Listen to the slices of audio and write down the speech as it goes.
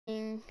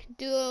playing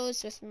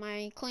duos with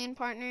my clan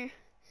partner.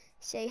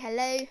 Say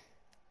hello.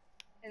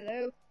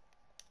 Hello.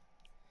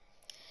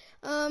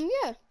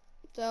 Yeah.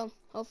 So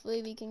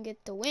hopefully we can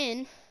get the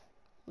win,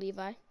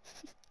 Levi.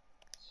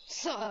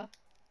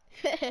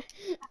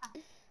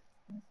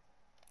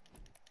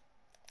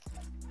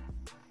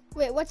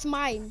 Wait, what's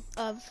mine?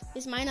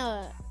 Is mine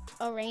a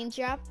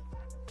raindrop?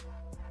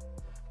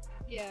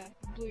 Yeah,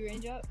 blue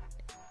raindrop.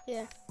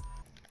 Yeah.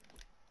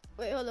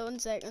 Wait, hold on one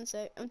sec.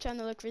 I'm trying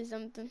to look for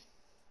something.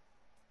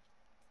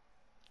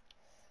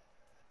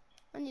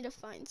 I need to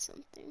find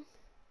something.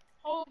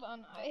 Hold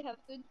on, I have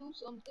to do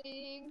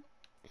something.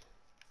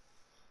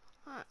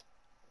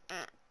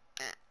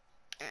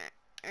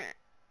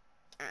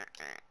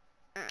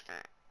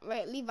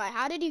 Right, Levi,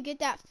 how did you get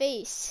that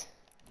face?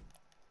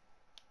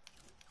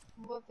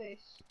 What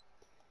face?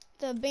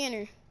 The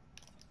banner.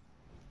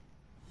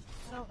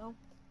 I don't know.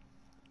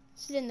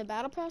 Is it in the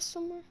battle pass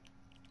somewhere?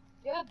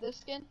 Yeah, this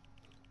skin.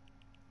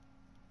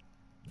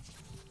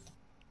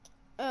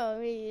 Oh,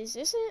 wait, is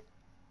this it?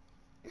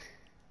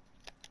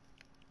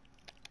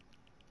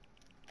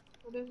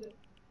 What is it?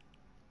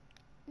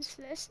 Is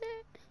this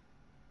it?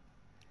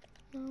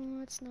 No,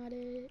 that's not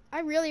it.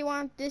 I really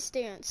want this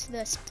dance,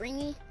 the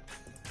springy.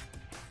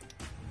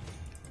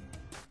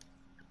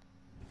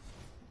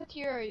 What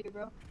tier are you,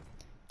 bro?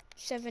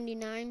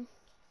 79.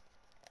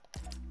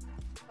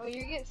 Oh,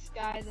 you get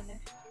Sky the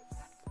next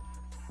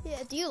tier.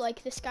 Yeah, do you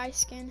like the sky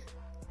skin?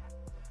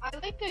 I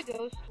like the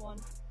ghost one.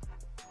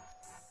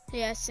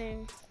 Yeah,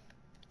 same.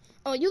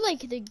 Oh, you like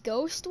the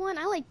ghost one?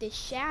 I like the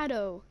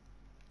shadow.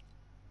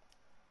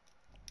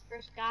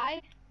 For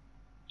Sky,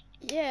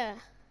 Yeah.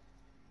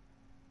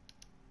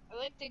 I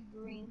like the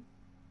green.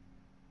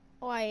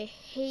 Oh, I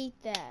hate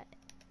that.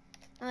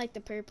 I like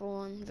the purple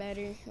one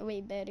better,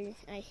 way better.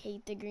 I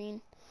hate the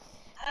green.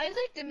 I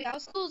like the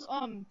Meowscles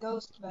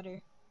ghost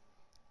better.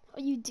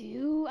 Oh, you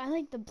do? I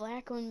like the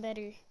black one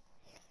better.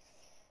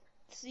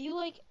 So you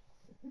like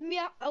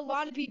a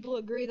lot of people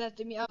agree that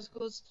the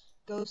Meowscles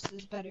ghost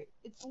is better.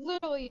 It's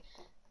literally,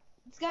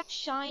 it's got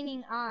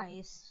shining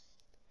eyes.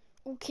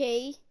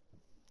 Okay.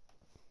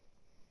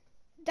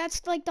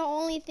 That's like the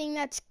only thing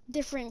that's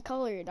different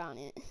colored on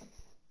it.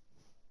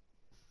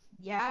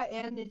 Yeah,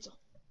 and it's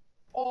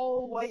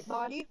all white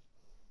body.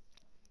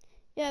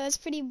 Yeah, that's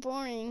pretty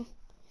boring.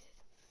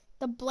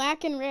 The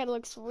black and red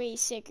looks way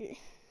sicker.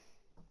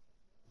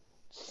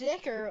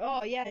 Sicker?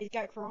 Oh yeah, he's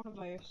got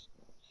coronavirus.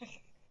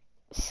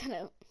 Shut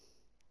up.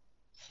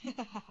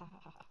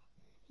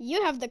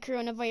 You have the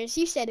coronavirus.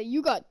 You said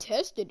you got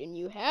tested and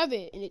you have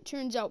it, and it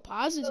turns out So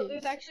positive.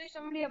 there's actually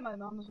somebody at my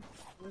mom's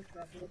work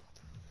that did.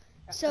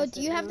 So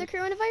do you have the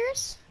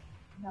coronavirus?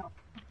 No.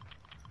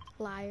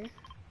 Liar.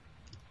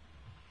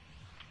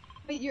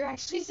 Wait, you're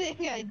actually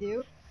saying I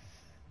do?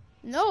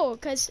 No,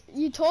 because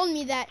you told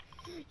me that.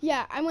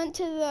 Yeah,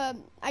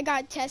 I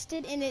got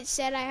tested and it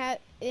said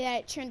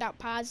it turned out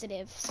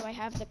positive, so I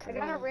have the I got a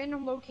corona.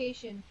 random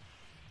location,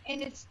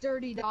 and it's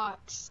Dirty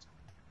Docks.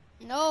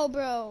 No,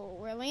 bro,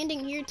 we're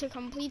landing here to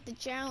complete the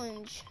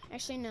challenge.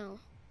 Actually, no.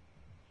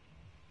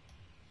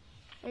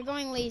 We're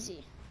going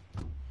lazy.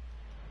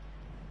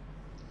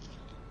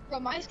 Bro,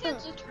 my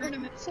skin's a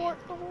tournament skin.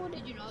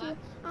 Did you know that?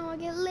 I'm gonna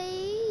get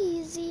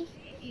lazy.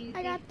 Easy.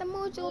 I got the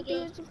mojo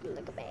beers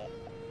like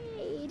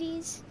a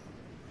 80s.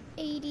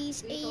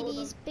 80s, We told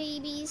 80s,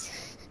 babies.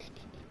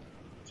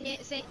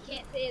 Can't say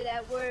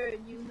that word.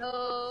 You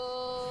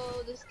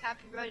know this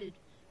copyrighted,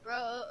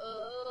 bro.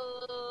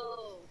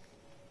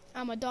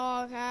 I'm a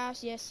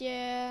doghouse, yes,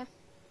 yeah.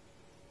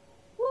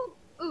 Woo!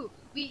 Ooh,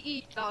 we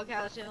eat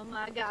doghouse. Oh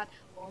my god!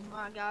 Oh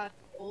my god!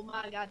 Oh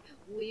my god!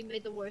 We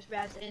made the worst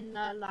rats in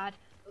the lot.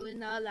 In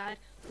the lot.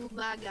 Oh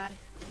my god!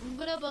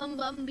 Bum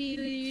bum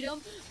bee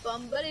dum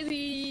bum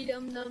bee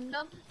dum dum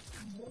dum.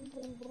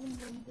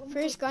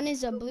 First gun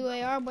is a blue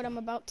AR, but I'm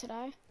about to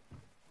die.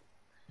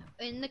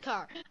 In the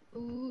car.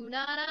 Ooh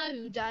na na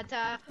ooh da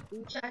da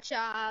ooh cha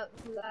cha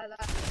ooh la la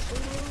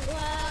ooh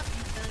la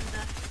na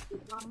na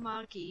ooh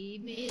mama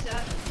keep me da.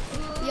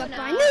 Yup,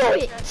 I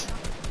knew it!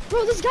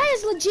 Bro, this guy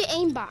is legit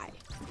aimbot.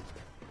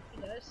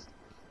 He does.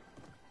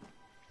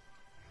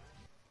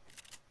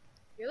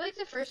 You're like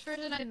the first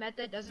person I met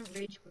that doesn't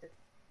rage quit,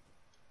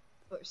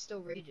 but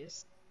still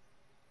rages.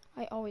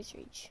 I always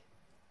reach.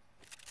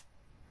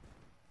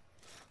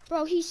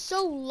 Bro, he's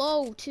so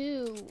low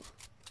too.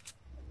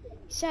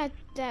 He's at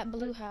that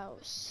blue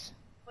house.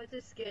 What's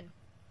his skin?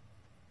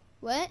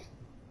 What?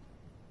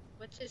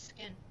 What's his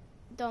skin?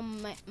 The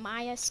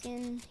Maya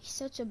skin. He's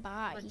such a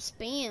bot. He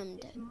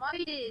spammed. It's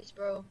Midas,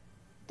 bro.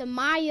 The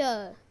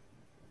Maya.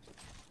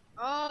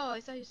 Oh,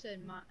 I thought you said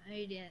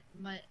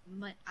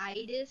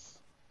Midas,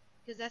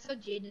 because that's how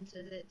Jaden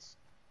says it.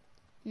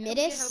 I don't get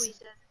how Midas? he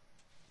says it.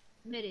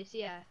 Midas,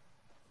 yeah.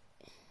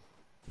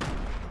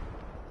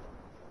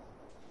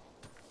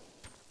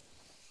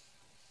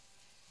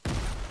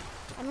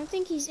 I don't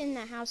think he's in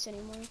that house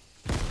anymore.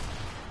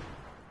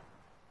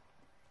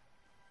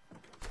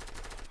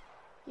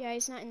 Yeah,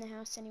 he's not in the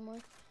house anymore.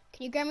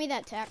 Can you grab me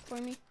that tack for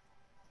me?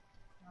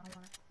 I don't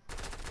wanna.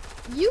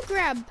 You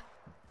grab.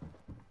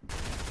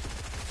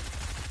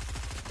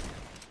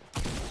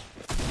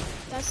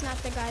 That's not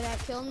the guy that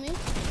killed me.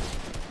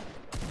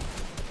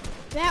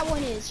 That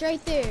one is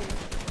right there.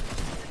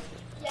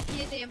 Yeah,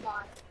 he is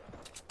aimbot.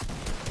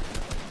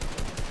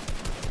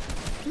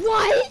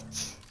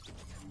 What?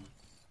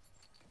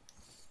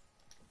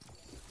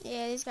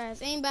 Yeah, this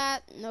guy's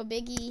aimbot. No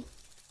biggie.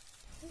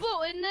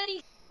 Whoa, and then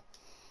he...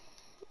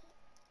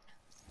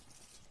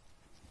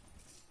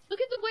 Look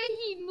at the way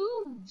he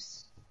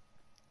moves.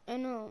 I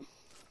know.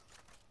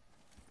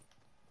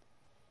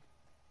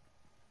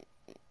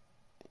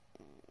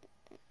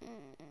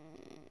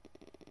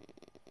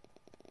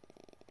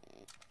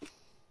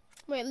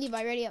 Wait,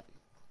 Levi, ready up.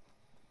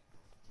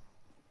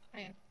 I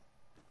am.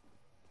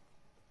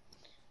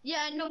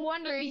 Yeah, no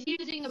wonder he's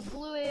using a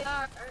blue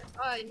AR,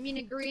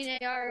 a green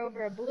AR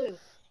over a blue.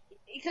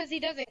 Because he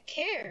doesn't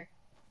care.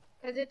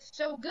 Because it's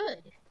so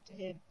good to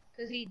him.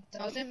 Because he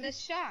doesn't miss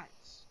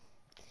shots.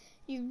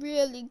 You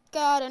really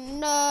gotta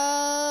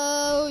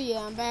know.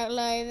 Yeah, I'm back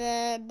like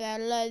that,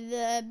 back like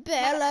that,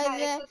 back like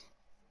that.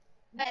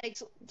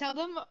 Maddox,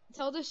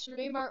 tell the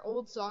stream our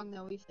old song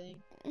that we sing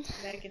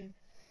back in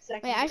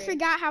second Wait, I grade.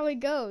 forgot how it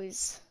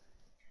goes.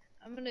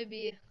 I'm gonna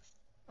be.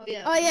 Oh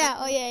yeah.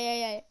 Oh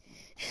yeah.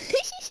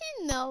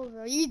 No,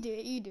 bro, you do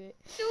it. Do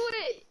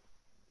it.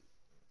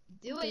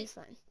 Do it. It's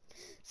fine.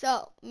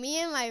 So, me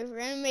and my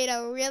friend made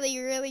a really,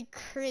 really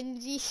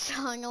cringy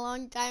song a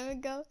long time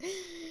ago,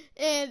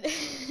 and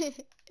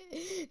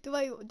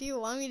do you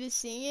want me to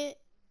sing it?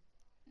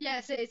 Yeah,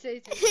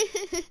 say.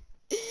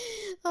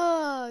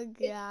 Oh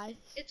god.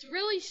 It's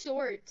really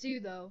short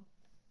too, though.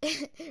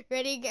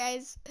 Ready,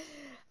 guys?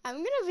 I'm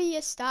gonna be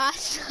a star,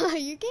 so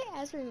you can't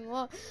ask me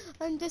more.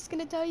 I'm just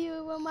gonna tell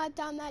you one more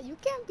time that you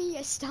can't be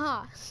a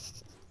star.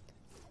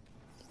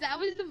 That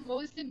was the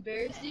most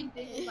embarrassing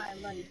thing in my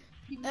life.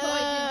 Even though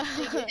I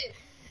didn't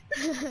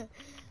sing it.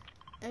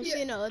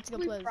 Actually, no, let's go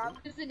play. We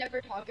promised to never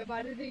talk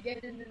about it again,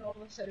 and then all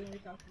of a sudden we're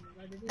talking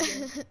about it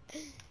again.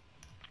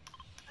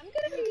 I'm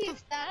gonna be a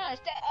star.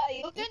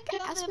 You can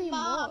ask tell me me,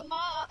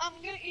 Mama, I'm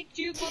gonna eat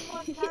you one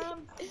more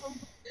time.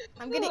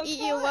 I'm gonna eat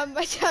you one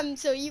more time,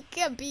 so you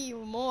can't be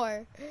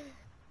more.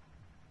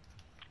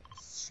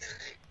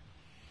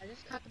 I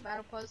just cut the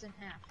battle pause in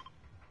half.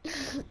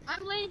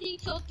 I'm landing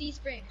Salty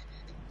Springs.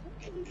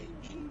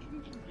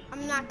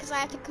 I'm not, because I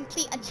have to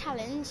complete a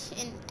challenge,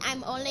 and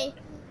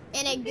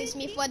it gives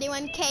me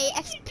 41k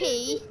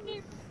XP.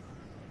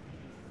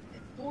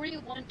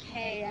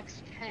 41k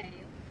XP.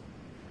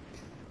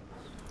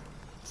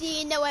 Do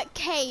you know what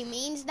K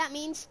means? That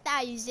means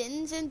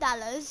thousands in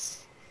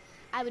dollars.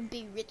 I would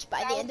be rich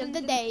by the end of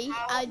the day.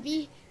 I would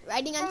be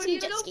riding on 2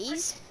 jet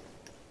skis.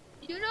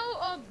 You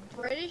know,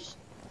 British,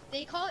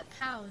 they call it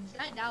pounds,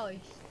 not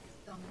dollars.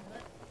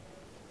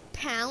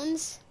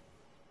 Pounds?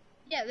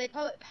 Yeah, they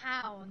call it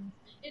pounds.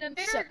 In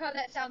America,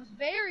 that sounds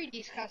very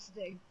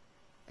disgusting.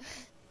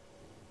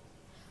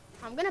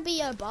 I'm gonna be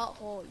a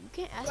butthole. You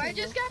can't ask me. I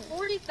just got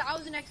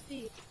 40,000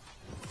 XP.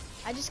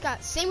 I just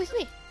got, same with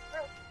me.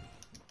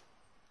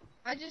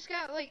 I just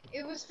got,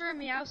 it was for a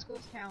Meow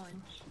Schools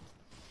challenge.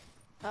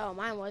 Oh,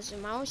 mine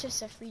wasn't. Mine was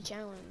just a free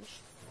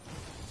challenge.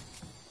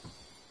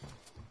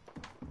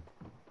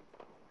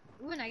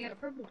 Ooh, and I got a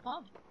purple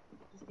pump.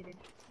 Just kidding.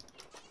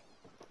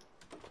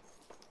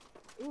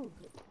 Ooh,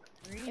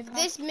 green If pump.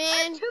 this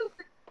man...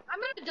 I'm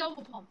gonna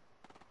double pump.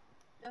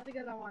 Just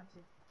because I want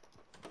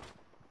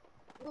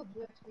to. Ooh,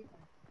 blue XP.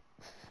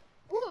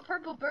 Ooh, a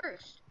purple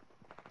burst.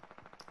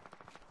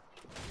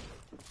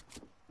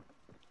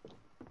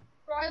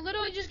 Bro, I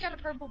literally just got a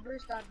purple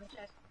burst out of the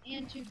chest.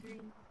 And 2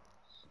 green.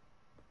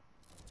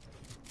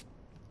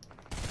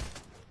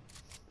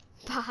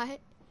 Bot.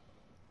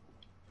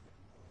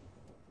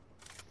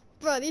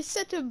 Bro, there's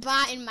such a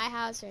bot in my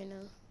house right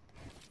now.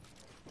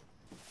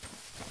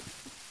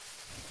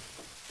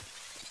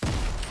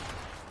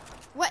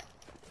 What?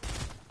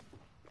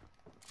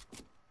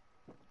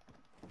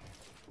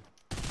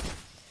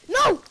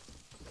 No!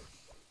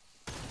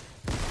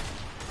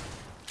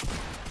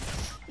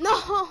 No!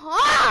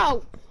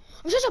 Oh!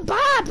 I'm such a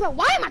bot, bro.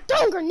 Why am I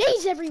throwing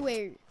grenades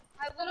everywhere?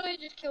 I literally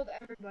just killed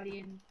everybody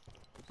in.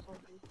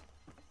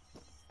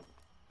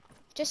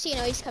 Just so you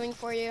know, he's coming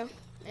for you,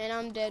 and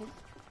I'm dead.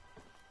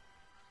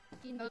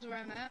 He knows where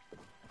I'm at.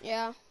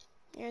 Yeah,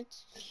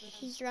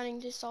 he's running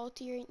to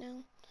Salty right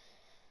now.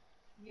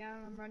 Yeah,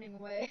 I'm running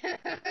away.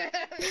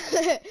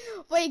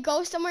 Wait,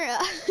 go somewhere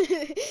else.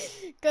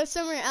 Go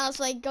somewhere else.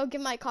 Like, go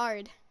get my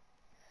card.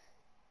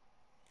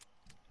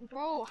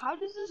 Bro, how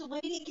does this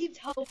lady keep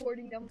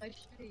teleporting down my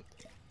street?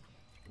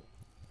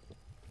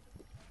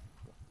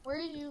 Where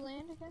did you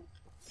land again?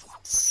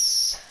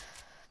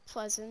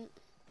 Pleasant.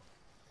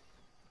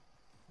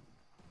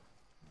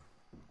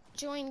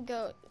 Join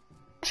goat.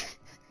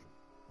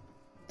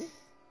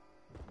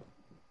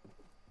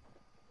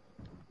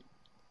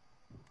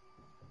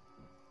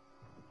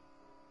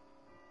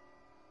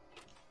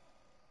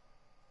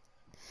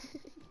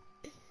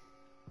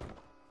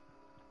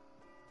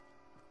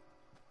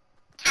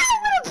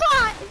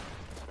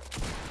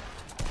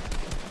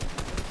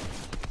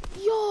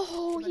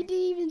 Yo, he didn't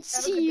even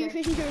see you.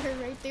 You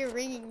were right there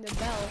ringing the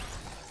bell.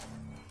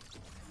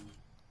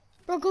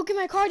 Bro, go get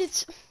my card.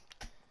 It's.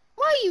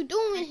 What are you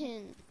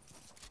doing?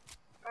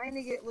 Trying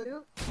to get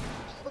loot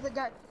with a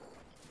gun.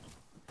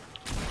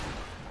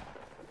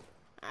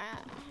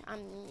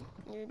 I'm.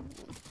 You're.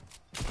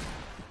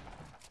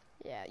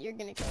 Yeah, you're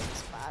gonna kill the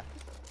spot.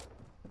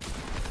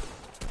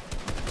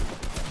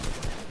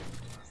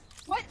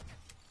 What?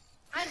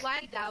 I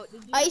lagged out.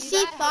 Did you I see see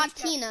that? How you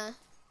Fatina.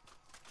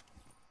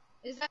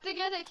 Is that the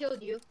guy that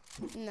killed you?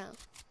 No.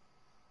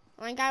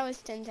 My guy was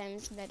 10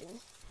 times better.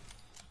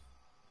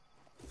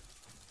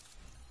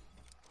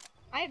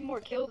 I had more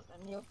kills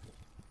than you.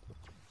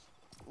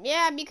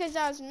 Yeah, because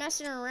I was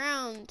messing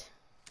around.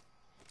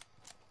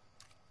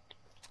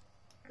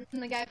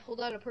 And the guy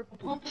pulled out a purple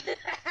pump.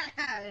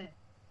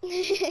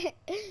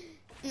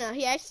 No,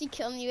 he actually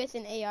killed me with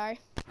an AR.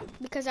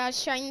 Because I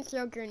was trying to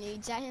throw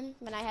grenades at him,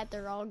 but I had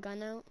the raw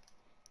gun out.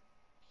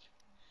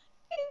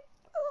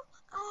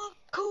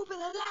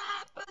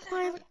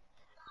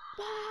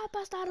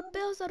 Bust out of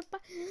bills out of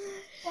box.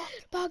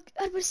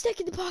 I was stick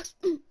in the box.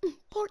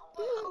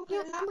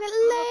 Yeah, I'm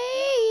getting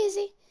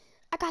lazy.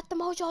 I got the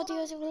mojo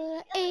deals of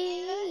the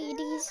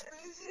 80s.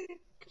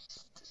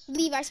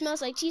 Levi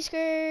smells like cheese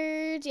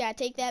curds. Yeah,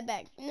 take that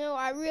back. No,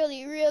 I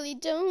really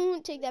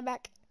don't. Take that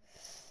back.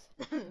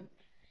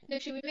 No,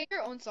 should we make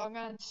our own song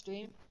on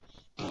stream?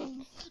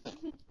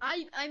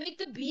 I make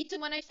the beats,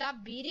 and when I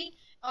stop beating,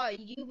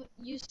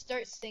 you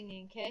start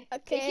singing, okay?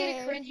 Okay. Make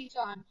it a cringy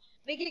song.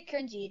 Make it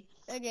cringy.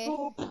 Okay.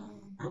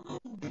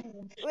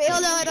 Wait,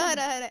 hold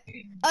on.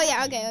 Oh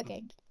yeah,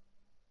 okay.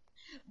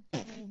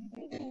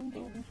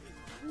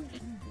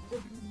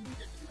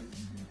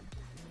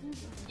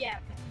 Yeah.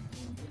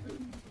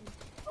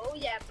 Oh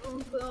yeah,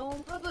 boom,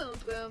 boom, boom, boom,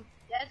 boom.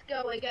 Let's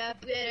go, wake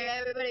up, better,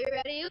 everybody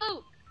ready,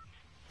 Luke!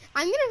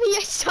 I'm gonna be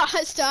a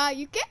star.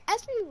 You can't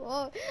ask me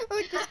more.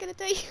 I'm just gonna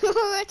tell you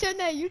what I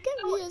know. You can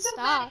No, be a it's a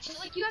star. match.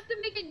 Like, you have to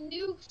make a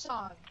new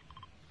song.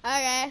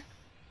 Okay.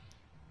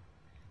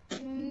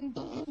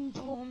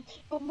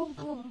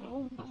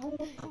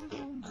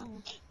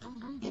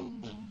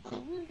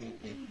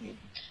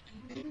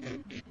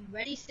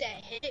 Ready,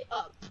 set, hit it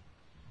up.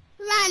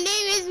 My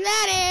name is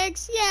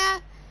Maddox. Yeah.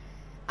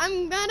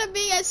 I'm gonna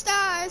be a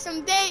star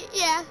someday.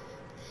 Yeah.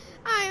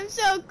 I am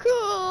so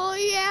cool.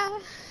 Yeah.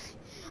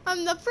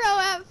 I'm the pro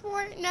at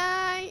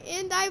Fortnite,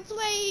 and I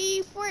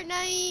play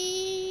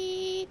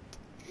Fortnite.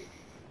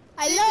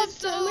 I love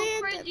to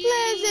live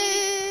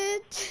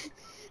Pleasant.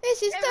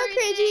 This is the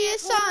cringiest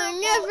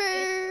song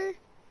ever.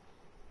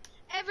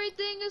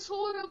 Everything is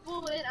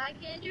horrible, and I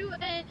can't do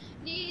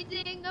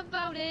anything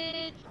about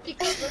it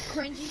because we're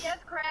cringy as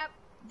crap.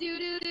 Do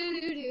do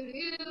do do do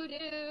do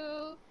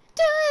do.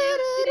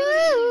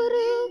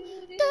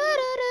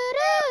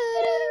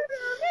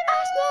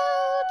 I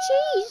smell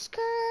cheese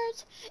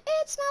curds.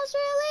 It smells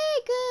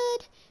really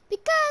good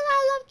because I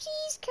love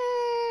cheese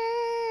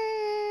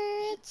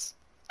curds.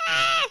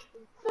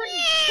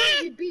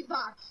 Cringy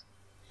beatbox.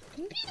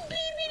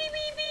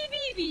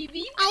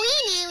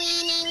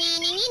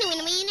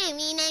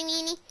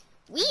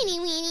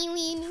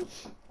 Weenie.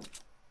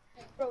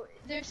 Bro,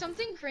 there's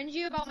something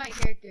cringy about my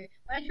character.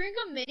 When I drink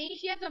a mini,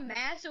 she has a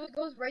mask, so it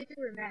goes right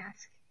through her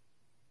mask.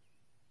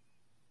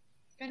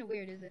 It's kind of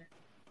weird, isn't it?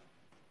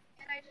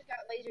 And I just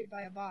got lasered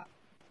by a bot.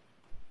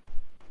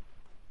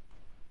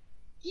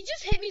 He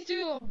just hit me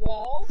through a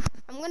wall.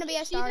 I'm gonna be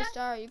a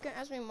star. You can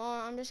ask me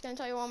more. I'm just gonna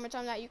tell you one more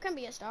time that you can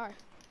be a star.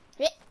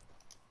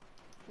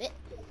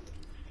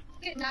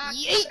 Get knocked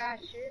Yeet. that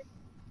shit.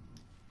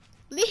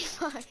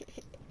 Levi.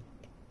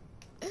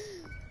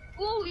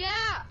 Ooh,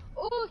 yeah.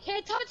 Ooh,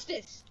 can't touch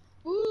this.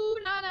 Ooh,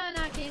 no,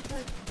 can't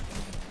touch.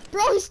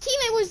 Bro, his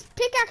teammate was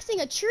pickaxing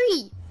a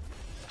tree.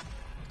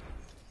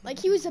 Like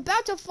he was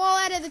about to fall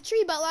out of the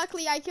tree, but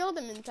luckily I killed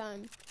him in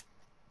time.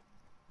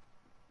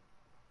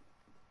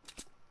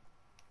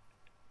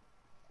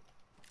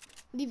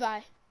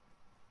 Levi.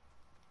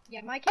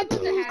 Yeah, my kid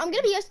was a hacker. I'm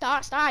gonna be a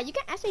star. You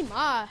can ask me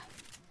more.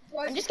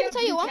 Well, I'm just gonna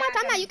tell you one more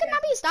time that you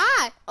cannot be a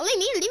star. Only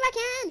me and Levi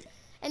can.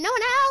 And no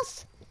one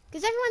else.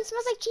 Because everyone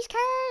smells like cheese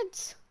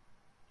curds.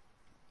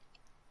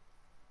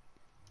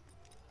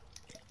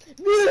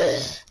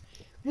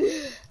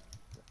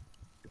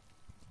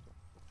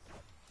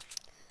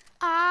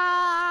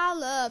 I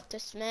love to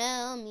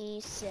smell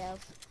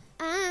myself.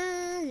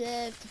 I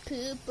love to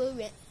poop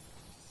around.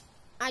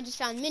 I just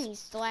found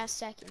minis the last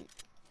second.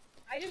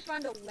 I just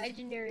found a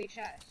legendary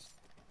chest.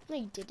 No,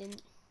 you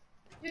didn't.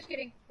 Just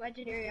kidding.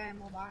 Legendary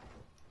ammo box.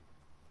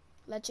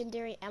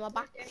 Legendary ammo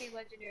box. Any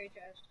legendary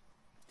chest.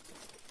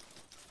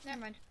 Never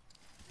mind.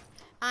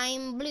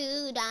 I'm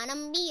blue,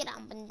 dum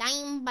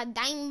dime,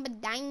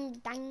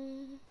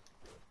 ba-dime.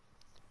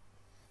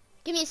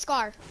 Give me a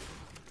scar.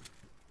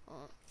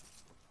 Oh.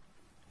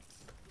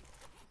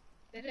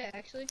 Did it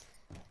actually?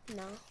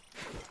 No.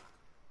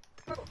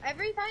 Bro,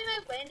 every time I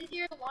landed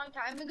here a long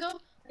time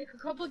ago, like a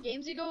couple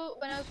games ago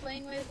when I was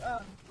playing with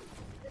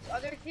this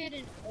other kid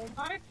in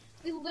Omar,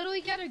 we literally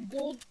got a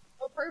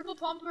purple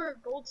pump or a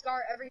gold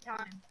scar every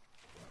time.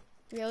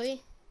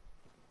 Really?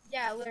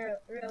 Yeah,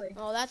 literally.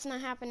 Oh, that's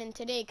not happening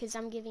today because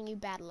I'm giving you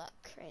bad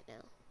luck right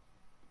now.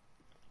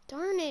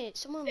 Darn it. it!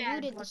 Someone Bad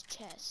looted luck. this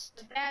chest.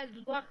 The bad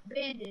luck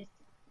bandit.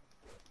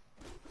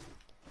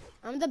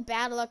 I'm the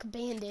bad luck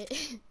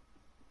bandit.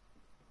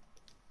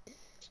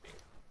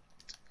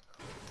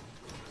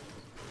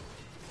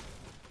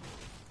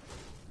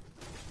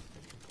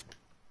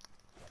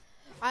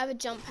 I have a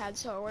jump pad,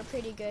 so we're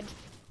pretty good.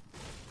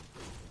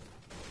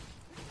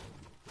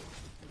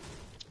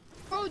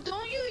 Bro,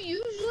 don't you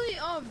usually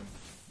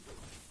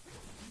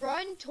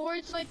run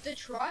towards like the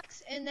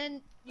trucks and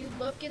then you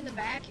look in the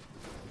back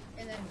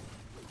and then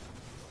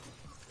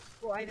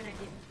well, I have an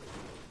idea.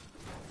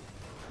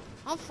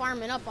 I'm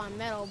farming up on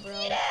metal, bro.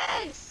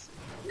 Yes!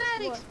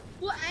 Maddox,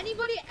 What? will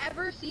anybody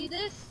ever see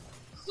this?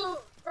 So,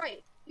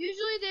 right,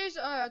 usually there's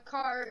a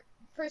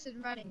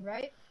person running,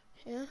 right?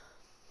 Yeah.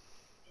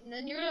 And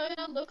then you're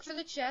gonna look for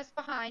the chest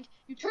behind.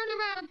 You turn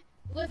around,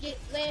 look at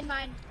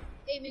landmine,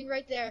 aiming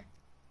right there.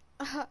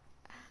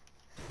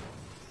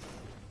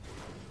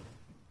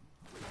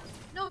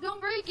 No,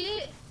 don't break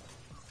it.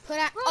 Put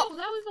on. Bro, Oh,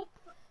 that was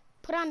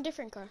put on a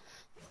different car.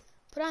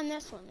 Put on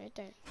this one right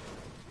there.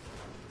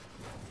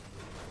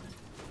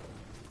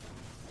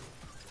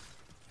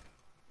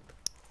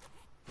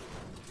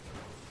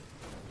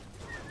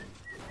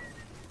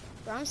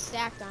 Bro, I'm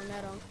stacked on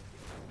metal.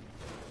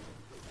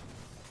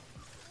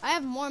 I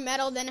have more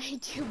metal than I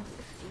do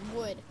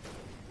wood.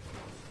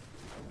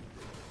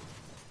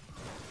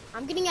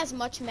 I'm getting as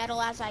much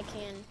metal as I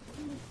can.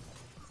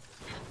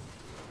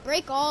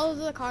 Break all of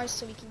the cars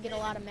so we can get a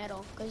lot of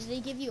metal, because they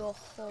give you a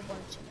whole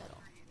bunch of metal.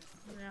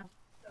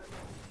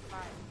 yeah.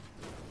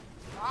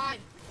 Five.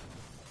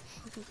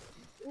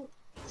 Ooh,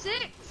 6.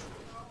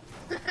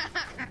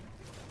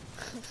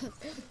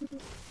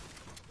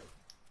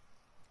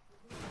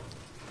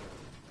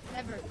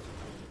 Never.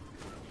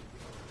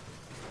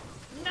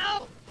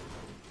 No.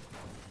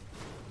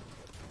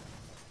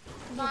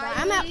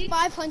 I'm at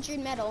 500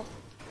 metal.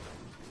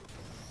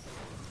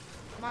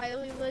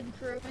 Miley lid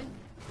crewing.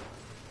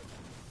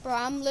 Bro,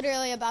 I'm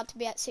literally about to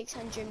be at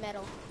 600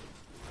 metal.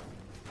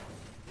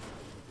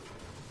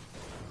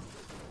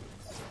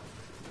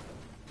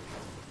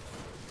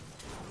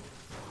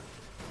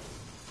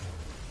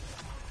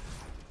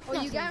 Oh,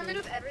 you Nothing got rid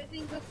big. of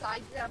everything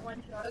besides that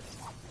one truck.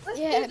 Let's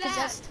Yeah, do 'cause that.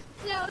 that's-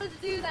 Yeah, let's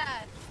do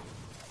that.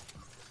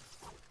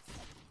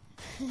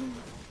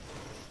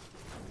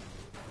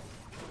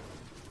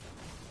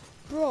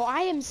 Bro,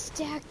 I am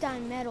stacked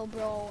on metal,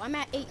 bro. I'm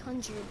at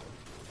 800.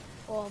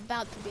 Well,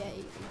 about to be at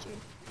 800.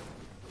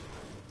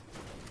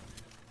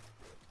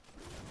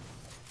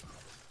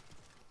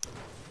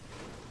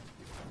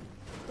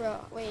 Bro,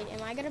 wait,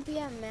 am I gonna be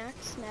at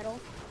max metal?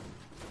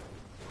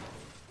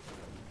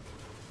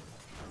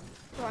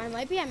 Bro, I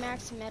might be at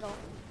max metal.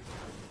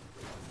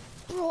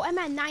 Bro, I'm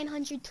at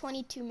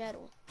 922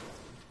 metal.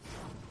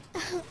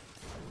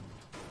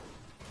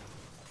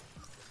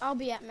 I'll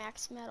be at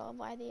max metal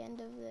by the end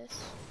of this.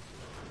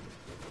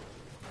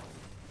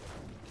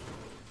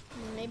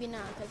 Maybe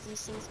not, because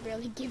these things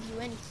barely give you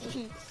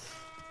anything.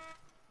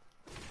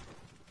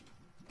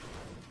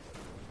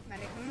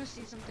 Maddie, I want to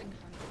see something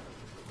fun.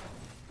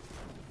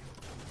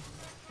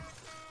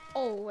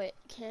 Oh wait,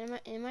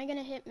 am I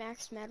gonna hit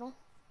max metal?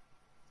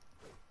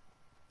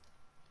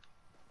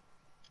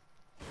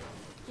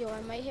 Yo,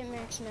 I might hit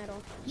max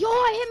metal. Yo,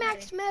 I hit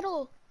max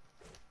metal!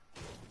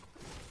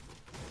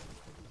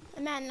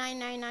 I'm at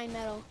 999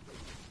 metal.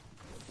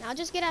 Now I'll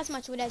just get as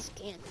much wood as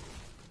you can.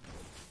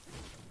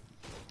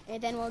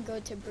 And then we'll go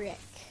to brick.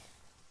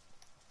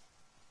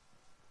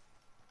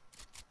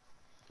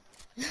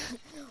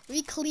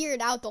 We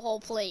cleared out the whole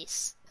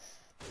place.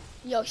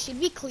 Yo, should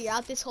we clear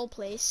out this whole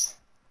place?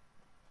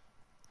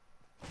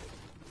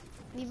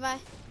 Levi?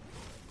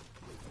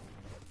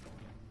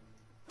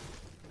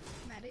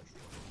 Maddox,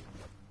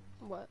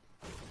 What?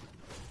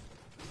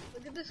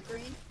 look at the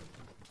screen.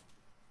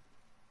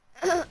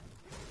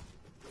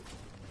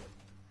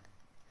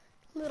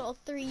 Little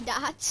 3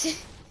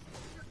 dots.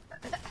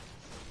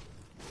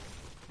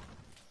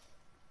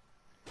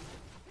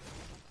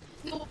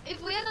 No,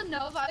 if we had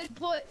enough, I'd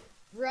put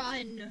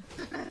run.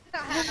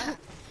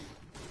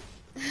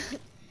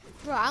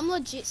 Bro, I'm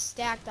legit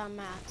stacked on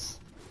max.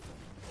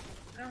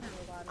 I don't have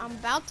a lot of I'm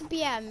about to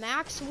be at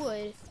max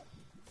wood,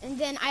 and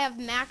then I have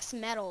max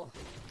metal.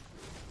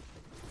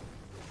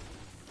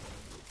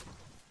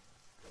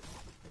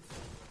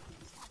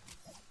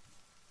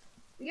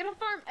 We gotta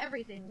farm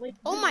everything. Like,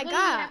 Oh we my literally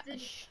have to-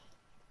 gosh.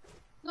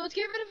 No, let's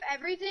get rid of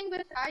everything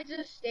besides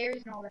the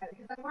stairs and all that,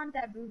 because I want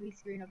that booby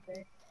screen up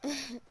there.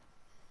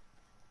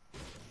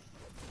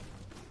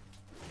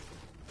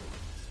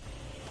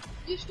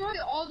 Destroy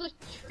all the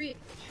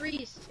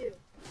trees too.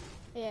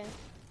 Yeah.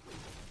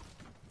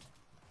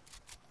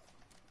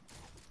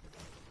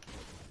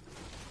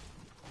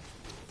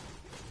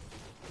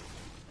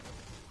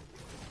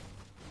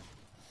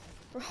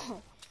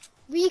 Bro,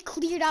 we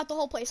cleared out the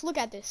whole place. Look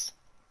at this.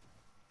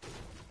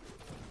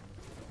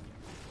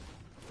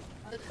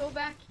 Let's go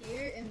back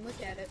here and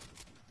look at it.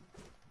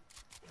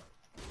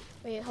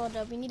 Wait, hold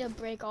up. We need to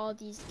break all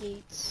these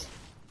gates.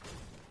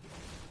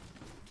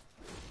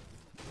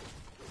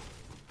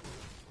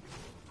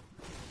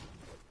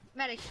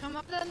 Maddox, come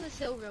up on this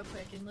hill real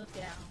quick and look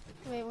down.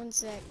 Wait 1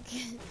 sec.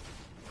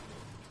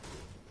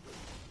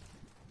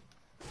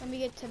 Let me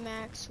get to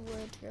max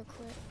wood real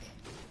quick.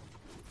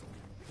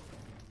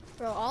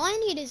 Bro, all I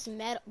need is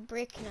metal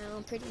brick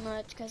now, pretty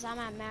much, because I'm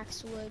at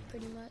max wood,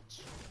 pretty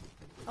much.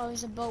 Oh,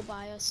 there's a boat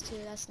by us, too.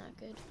 That's not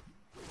good.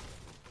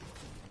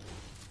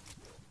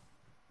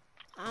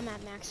 I'm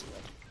at max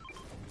wood.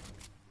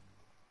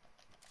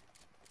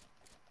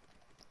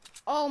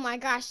 Oh my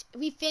gosh,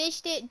 we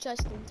finished it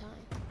just in time.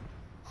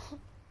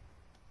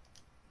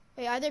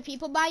 Wait, are there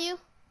people by you?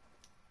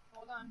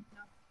 Hold on,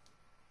 no.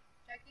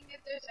 Checking if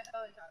there's a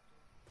helicopter.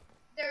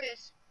 There it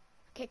is.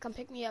 Okay, come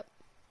pick me up.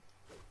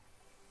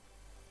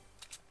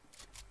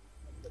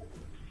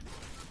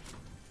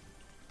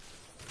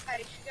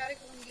 Maddox, you gotta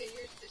go and get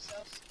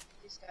yourself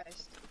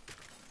disguised.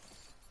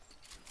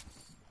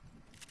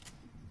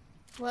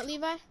 What,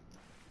 Levi?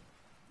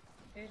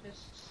 You're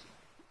just...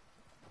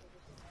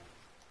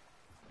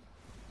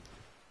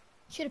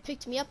 Should have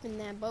picked me up in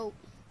that boat,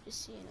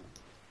 just so you know.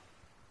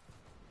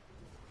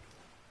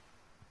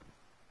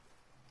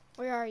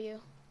 Where are you?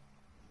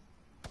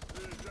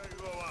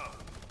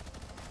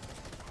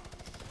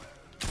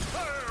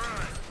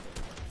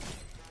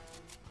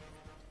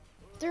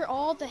 They're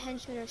all the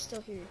henchmen are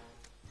still here.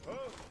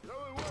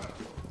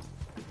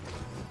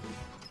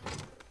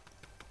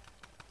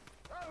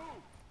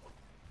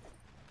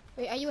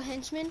 Wait, are you a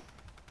henchman?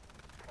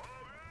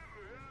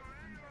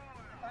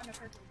 Okay,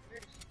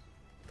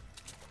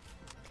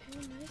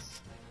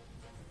 nice.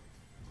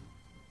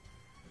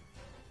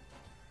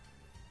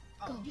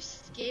 Oh, Go. you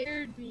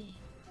scared me.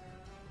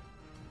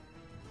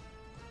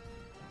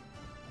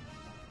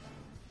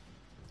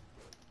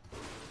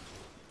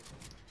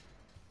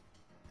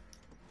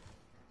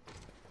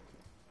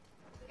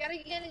 We gotta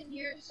get in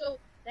here so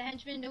the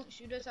henchmen don't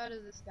shoot us out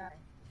of the sky.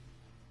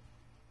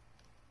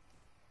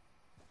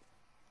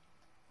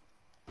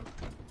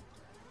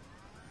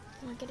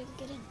 Come on, get in,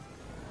 get in.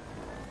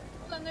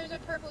 Hold on, there's a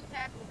purple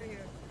tack over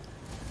here.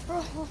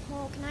 Bro,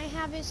 can I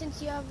have it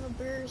since you have a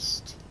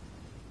burst?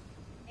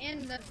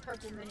 And the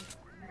purple mini.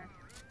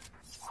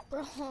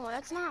 Bro,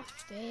 that's not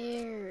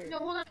fair. No,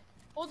 hold on.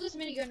 Hold this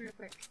minigun real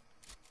quick.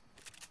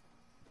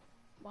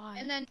 Why?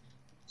 And then,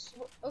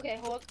 okay,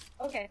 hold.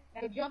 Okay,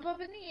 now jump up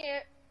in the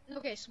air.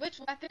 Okay, switch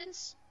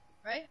weapons,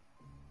 right?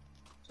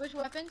 Switch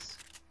weapons.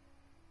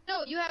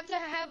 No, you have to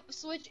have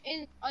switch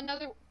in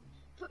another.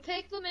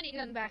 Take the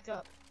minigun back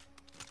up.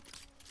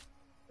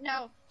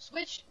 Now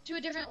switch to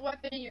a different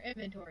weapon in your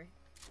inventory.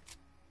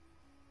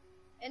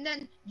 And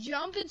then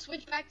jump and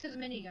switch back to the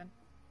minigun.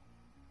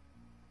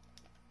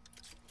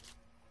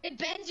 It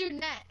bends your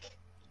neck,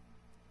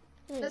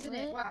 Wait, doesn't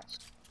it? what? Watch.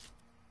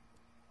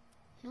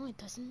 No, it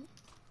doesn't.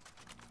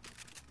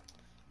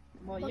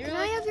 Well, Well, you're can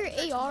I have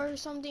your AR or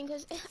something?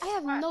 Because I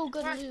have no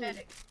good watch, loot.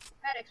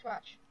 Maddox,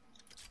 watch.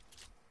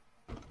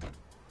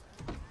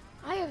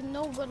 I have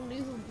no good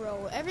loot,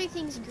 bro.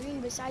 Everything's green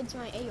besides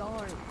my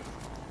AR.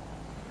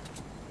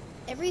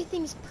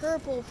 Everything's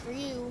purple for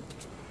you.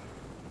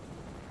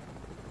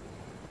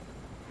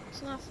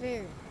 It's not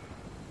fair.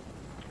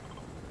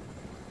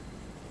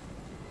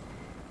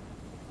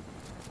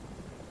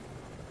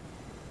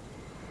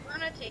 I'm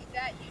gonna take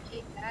that, you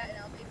take that, and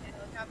I'll take the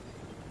helicopter.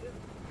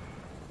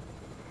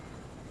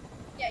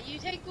 Yeah, you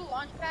take the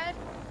launch pad.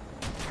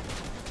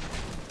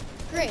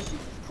 Great,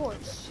 of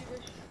course.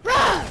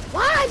 Bruh,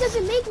 why does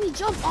it make me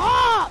jump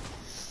off?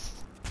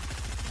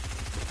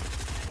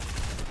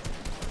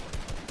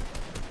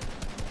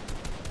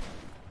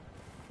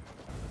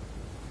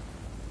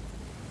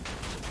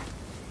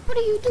 What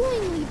are you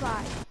doing,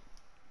 Levi?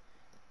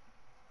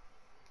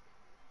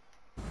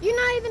 You're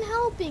not even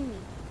helping me.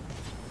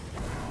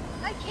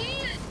 I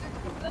can't!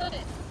 You're good.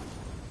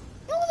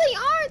 No, they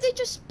aren't. They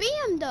just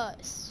spammed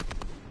us.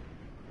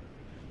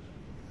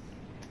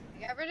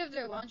 Get rid of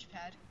their launch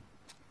pad.